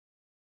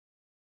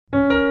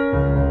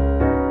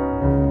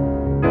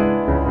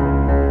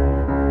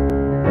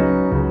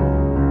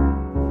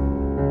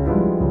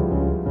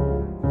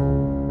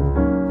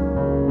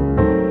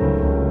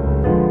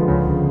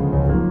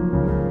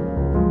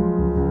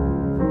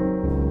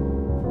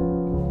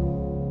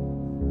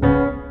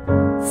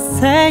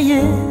say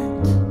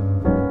it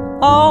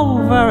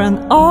over and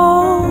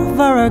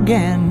over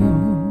again,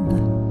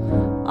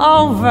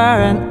 over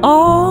and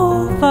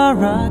over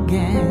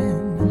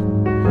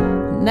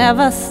again.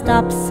 Never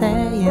stop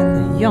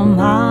saying you're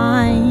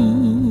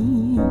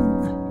mine.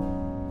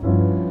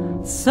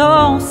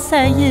 So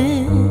say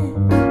it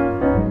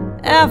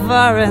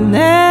ever and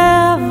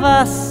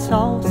ever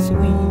so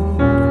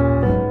sweet,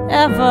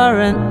 ever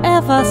and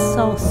ever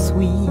so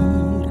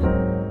sweet,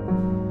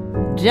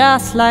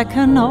 just like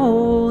an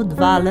old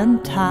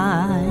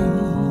Valentine.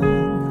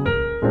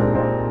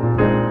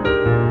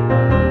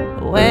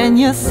 When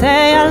you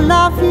say I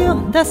love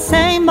you, the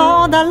same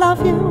old I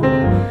love you,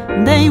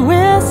 they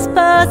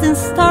whispers in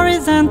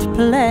stories and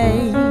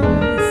plays.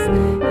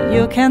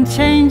 You can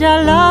change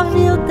I love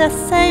you, the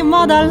same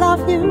old I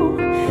love you,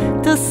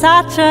 to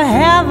such a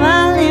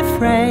heavenly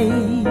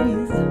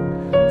phrase.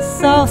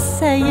 So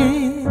say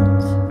it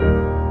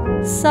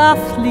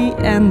softly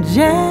and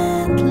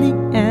gently,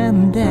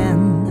 and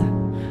then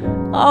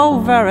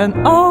over and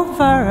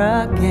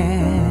over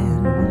again.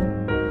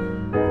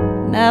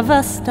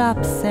 Never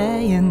stop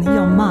saying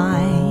you're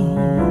mine.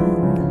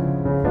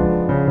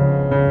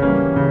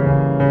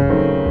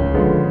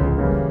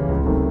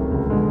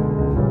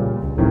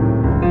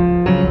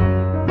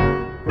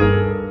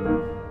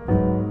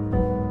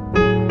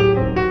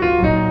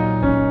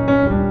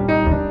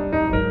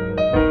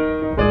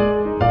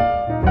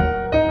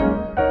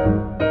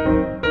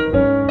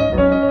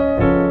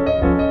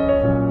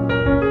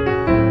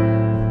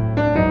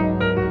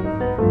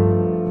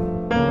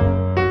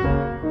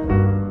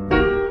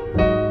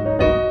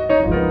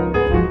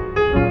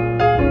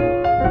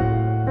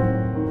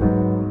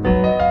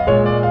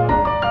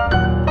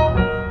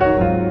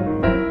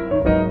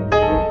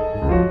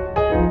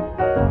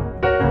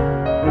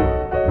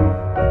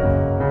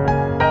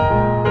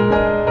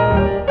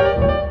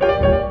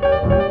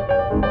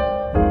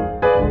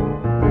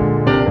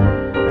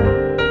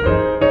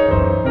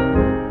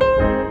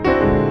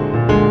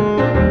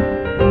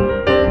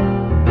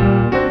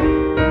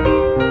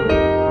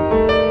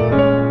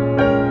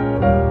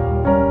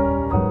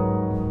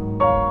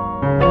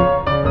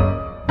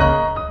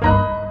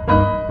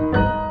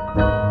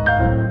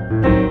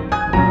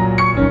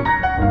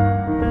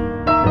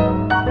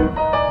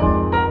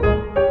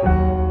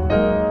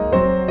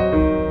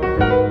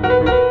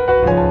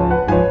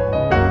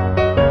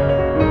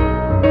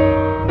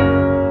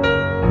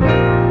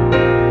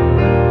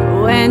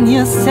 When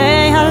you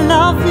say I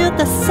love you,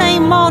 the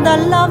same old I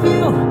love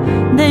you,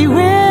 they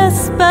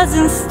whispers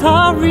in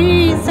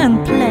stories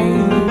and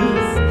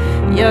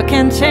plays. You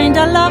can change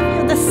I love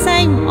you, the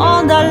same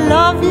old I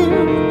love you,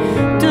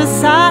 to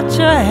such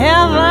a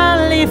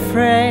heavenly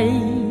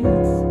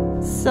phrase.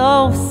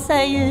 So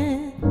say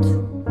it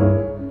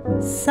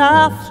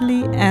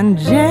softly and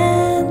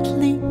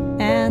gently,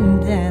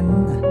 and then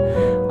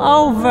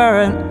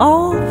over and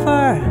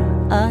over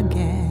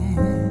again.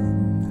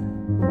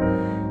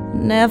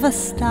 Never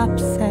stop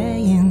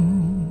saying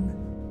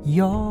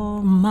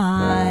you're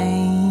mine.